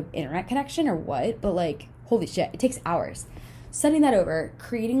know if it's my internet connection or what, but like, holy shit, it takes hours. Sending that over,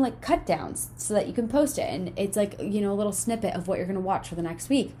 creating like cut downs so that you can post it. And it's like, you know, a little snippet of what you're going to watch for the next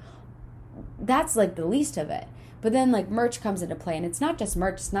week. That's like the least of it. But then like merch comes into play, and it's not just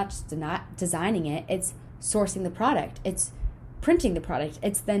merch. It's not just not designing it. It's sourcing the product. It's printing the product.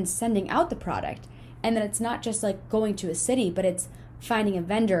 It's then sending out the product. And then it's not just like going to a city, but it's finding a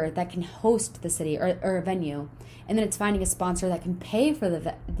vendor that can host the city or a venue. And then it's finding a sponsor that can pay for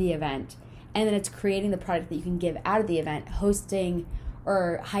the event. And then it's creating the product that you can give out of the event, hosting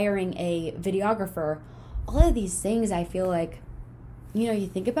or hiring a videographer. All of these things, I feel like, you know, you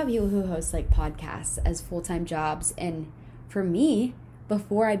think about people who host like podcasts as full-time jobs. And for me,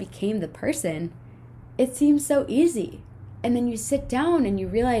 before I became the person, it seems so easy. And then you sit down and you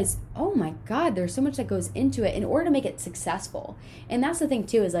realize, oh my God, there's so much that goes into it in order to make it successful. And that's the thing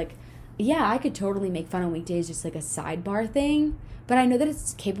too, is like, yeah, I could totally make Fun on Weekdays just like a sidebar thing, but I know that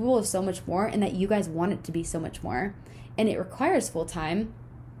it's capable of so much more, and that you guys want it to be so much more, and it requires full time.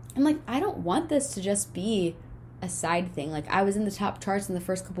 I'm like, I don't want this to just be a side thing. Like, I was in the top charts in the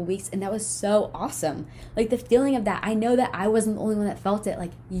first couple weeks, and that was so awesome. Like, the feeling of that, I know that I wasn't the only one that felt it.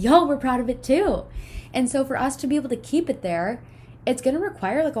 Like, y'all were proud of it too. And so for us to be able to keep it there, it's going to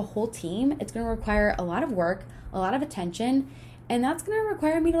require like a whole team. It's going to require a lot of work, a lot of attention, and that's going to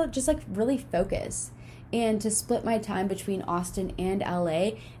require me to just like really focus and to split my time between Austin and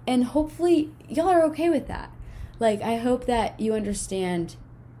LA. And hopefully y'all are okay with that. Like, I hope that you understand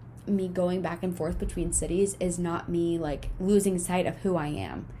me going back and forth between cities is not me like losing sight of who I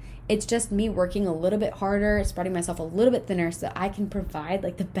am. It's just me working a little bit harder, spreading myself a little bit thinner so that I can provide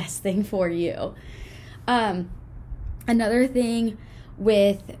like the best thing for you. Another thing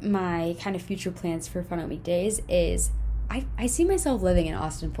with my kind of future plans for Fun on Weekdays is I see myself living in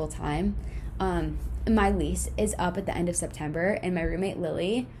Austin full time. My lease is up at the end of September, and my roommate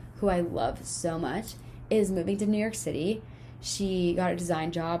Lily, who I love so much, is moving to New York City. She got a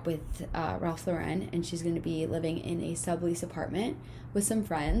design job with Ralph Lauren, and she's going to be living in a sublease apartment with some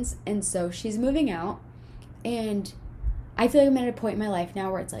friends. And so she's moving out, and I feel like I'm at a point in my life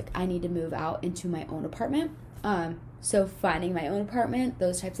now where it's like I need to move out into my own apartment. So finding my own apartment,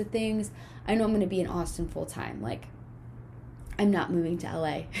 those types of things. I know I'm going to be in Austin full time. Like, I'm not moving to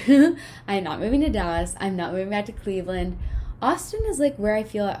LA. I'm not moving to Dallas. I'm not moving back to Cleveland. Austin is like where I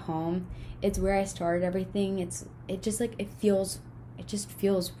feel at home. It's where I started everything. It just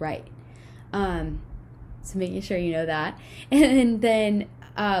feels right. So making sure you know that. And then,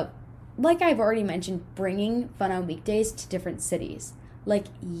 like I've already mentioned, bringing Fun on Weekdays to different cities. Like,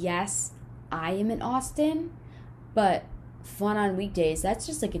 yes, I am in Austin, but Fun on Weekdays, that's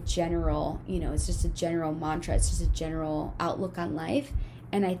just like a general, it's just a general mantra. It's just a general outlook on life.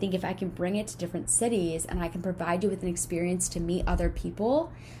 And I think if I can bring it to different cities and I can provide you with an experience to meet other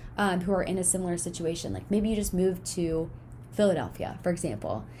people who are in a similar situation, like maybe you just moved to Philadelphia, for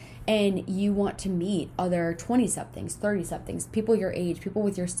example, and you want to meet other 20-somethings, 30-somethings, people your age, people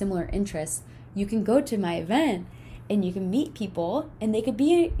with your similar interests, you can go to my event and you can meet people, and they could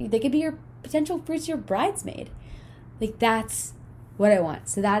be your potential future bridesmaid. Like, that's what I want.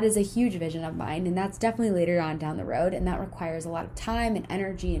 So that is a huge vision of mine, and that's definitely later on down the road, and that requires a lot of time and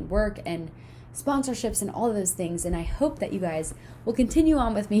energy and work and sponsorships and all of those things. And I hope that you guys will continue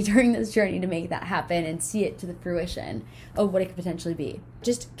on with me during this journey to make that happen and see it to the fruition of what it could potentially be.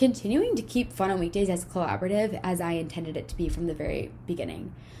 Just continuing to keep Fun on Weekdays as collaborative as I intended it to be from the very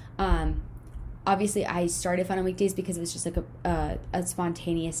beginning. Obviously, I started Fun on Weekdays because it was just like a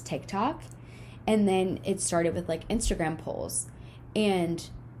spontaneous TikTok. And then it started with like Instagram polls. And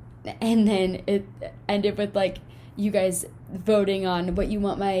then it ended with like you guys voting on what you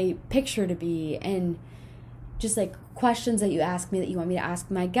want my picture to be, and just like questions that you ask me that you want me to ask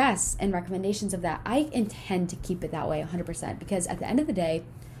my guests and recommendations of that. I intend to keep it that way 100%, because at the end of the day,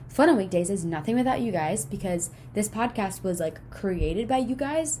 Fun on Weekdays is nothing without you guys, because this podcast was like created by you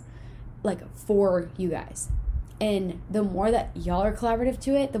guys, like for you guys. And the more that y'all are collaborative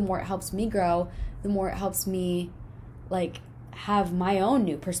to it, the more it helps me grow, the more it helps me like have my own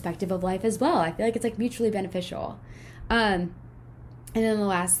new perspective of life as well. I feel like it's like mutually beneficial. And then the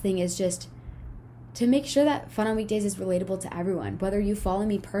last thing is just to make sure that Fun on Weekdays is relatable to everyone. Whether you follow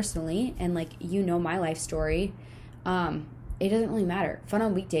me personally and like you know my life story, it doesn't really matter. Fun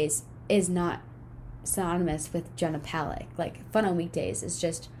on Weekdays is not synonymous with Jenna Palick. Like Fun on Weekdays is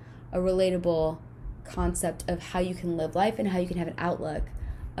just a relatable concept of how you can live life and how you can have an outlook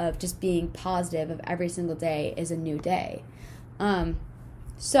of just being positive of every single day is a new day.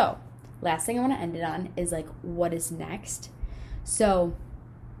 So last thing I want to end it on is like, what is next? So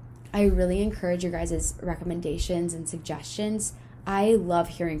I really encourage your guys' recommendations and suggestions. I love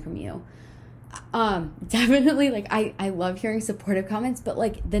hearing from you. Definitely, like, I love hearing supportive comments, but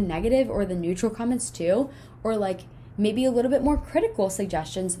like the negative or the neutral comments too, or like maybe a little bit more critical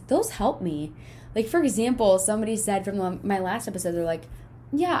suggestions, those help me. Like, for example, somebody said from my last episode, they're like,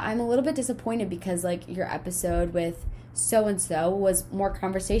 yeah, I'm a little bit disappointed because like your episode with so-and-so was more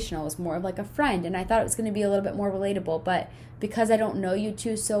conversational, was more of like a friend, and I thought it was going to be a little bit more relatable, but because I don't know you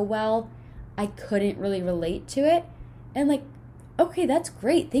two so well, I couldn't really relate to it. And like, okay, that's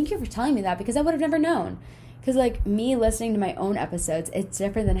great. Thank you for telling me that, because I would have never known. Because like me listening to my own episodes, it's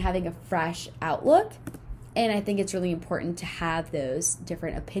different than having a fresh outlook. And I think it's really important to have those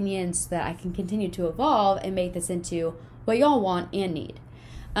different opinions so that I can continue to evolve and make this into what y'all want and need.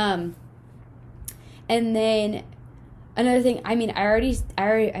 And then another thing, I mean,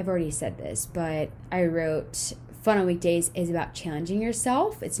 I've already said this, but I wrote Fun on Weekdays is about challenging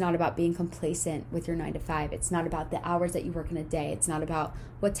yourself. It's not about being complacent with your 9 to 5. It's not about the hours that you work in a day. It's not about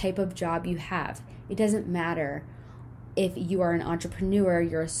what type of job you have. It doesn't matter if you are an entrepreneur,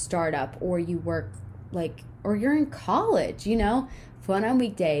 you're a startup, or you work like, or you're in college, you know? Fun on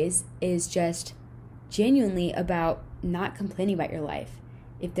Weekdays is just genuinely about not complaining about your life.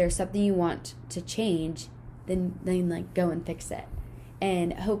 If there's something you want to change, then like go and fix it.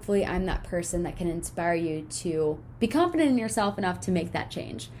 And hopefully I'm that person that can inspire you to be confident in yourself enough to make that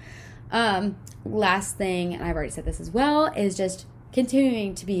change. Last thing, and I've already said this as well, is just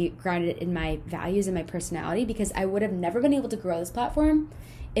continuing to be grounded in my values and my personality, because I would have never been able to grow this platform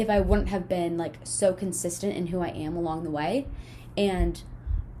if I wouldn't have been like so consistent in who I am along the way. And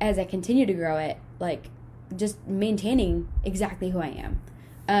as I continue to grow it, like just maintaining exactly who I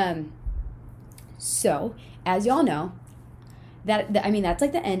am. So as y'all know, that's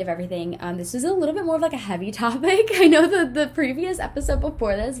like the end of everything. This was a little bit more of like a heavy topic. I know the previous episode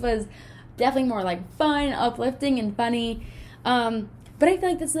before this was definitely more like fun, uplifting, and funny. But I feel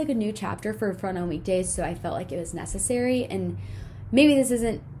like this is like a new chapter for Fun on Weekdays, so I felt like it was necessary. And maybe this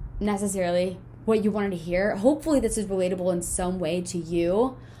isn't necessarily what you wanted to hear. Hopefully this is relatable in some way to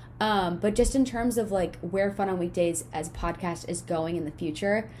you. But just in terms of like where Fun on Weekdays as a podcast is going in the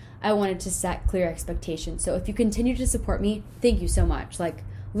future, I wanted to set clear expectations. So if you continue to support me, thank you so much. Like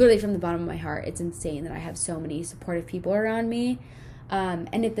literally from the bottom of my heart, it's insane that I have so many supportive people around me.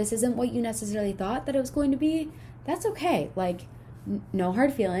 And if this isn't what you necessarily thought that it was going to be, that's okay. Like no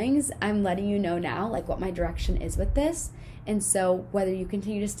hard feelings. I'm letting you know now like what my direction is with this. And so whether you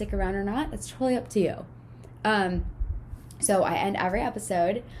continue to stick around or not, that's totally up to you. So I end every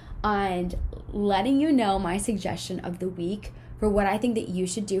episode on letting you know my suggestion of the week for what I think that you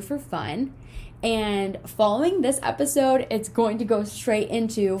should do for fun. And following this episode, it's going to go straight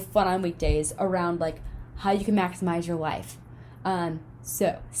into Fun on Weekdays around like how you can maximize your life.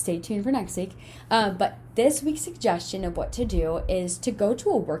 So stay tuned for next week. But this week's suggestion of what to do is to go to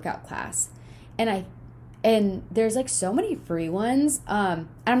a workout class. And there's like so many free ones. And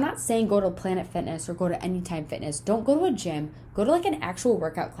I'm not saying go to Planet Fitness or go to Anytime Fitness. Don't go to a gym. Go to like an actual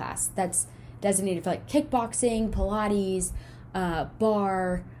workout class that's designated for like kickboxing, Pilates,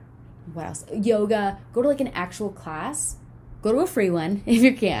 bar, what else? Yoga. Go to like an actual class. Go to a free one if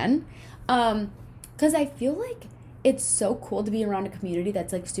you can. Because I feel like it's so cool to be around a community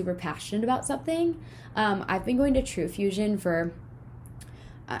that's like super passionate about something. I've been going to True Fusion for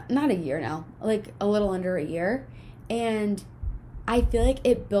not a year now, like a little under a year. And I feel like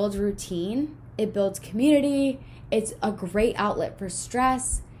it builds routine, it builds community, it's a great outlet for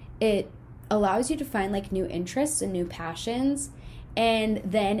stress. It allows you to find like new interests and new passions. And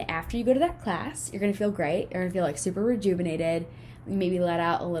then after you go to that class, you're going to feel great. You're going to feel like super rejuvenated, maybe let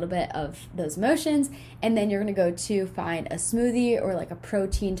out a little bit of those emotions. And then you're going to go to find a smoothie or like a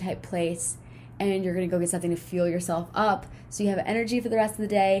protein type place. And you're going to go get something to fuel yourself up so you have energy for the rest of the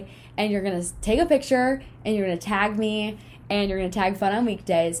day. And you're going to take a picture and you're going to tag me and you're going to tag Fun on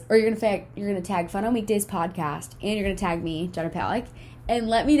Weekdays, or you're going to tag Fun on Weekdays podcast, and you're going to tag me, Jenna Palick, and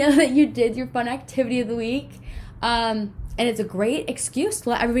let me know that you did your fun activity of the week. And it's a great excuse to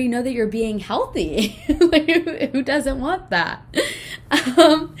let everybody know that you're being healthy. Like, who doesn't want that?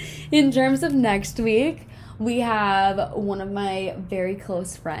 In terms of next week, we have one of my very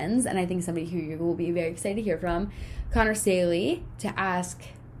close friends, and I think somebody who you will be very excited to hear from, Connor Saley, to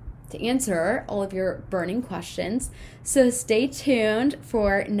answer all of your burning questions. So stay tuned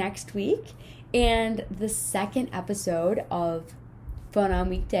for next week and the second episode of Fun on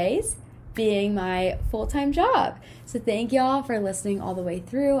Weekdays being my full-time job. So thank y'all for listening all the way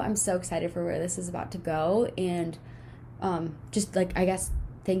through. I'm so excited for where this is about to go, and just like, I guess,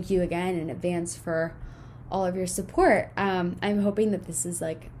 thank you again in advance for all of your support. I'm hoping that this is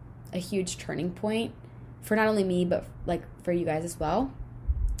like a huge turning point for not only me, but like for you guys as well.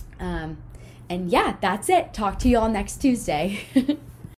 And yeah, that's it. Talk to you all next Tuesday.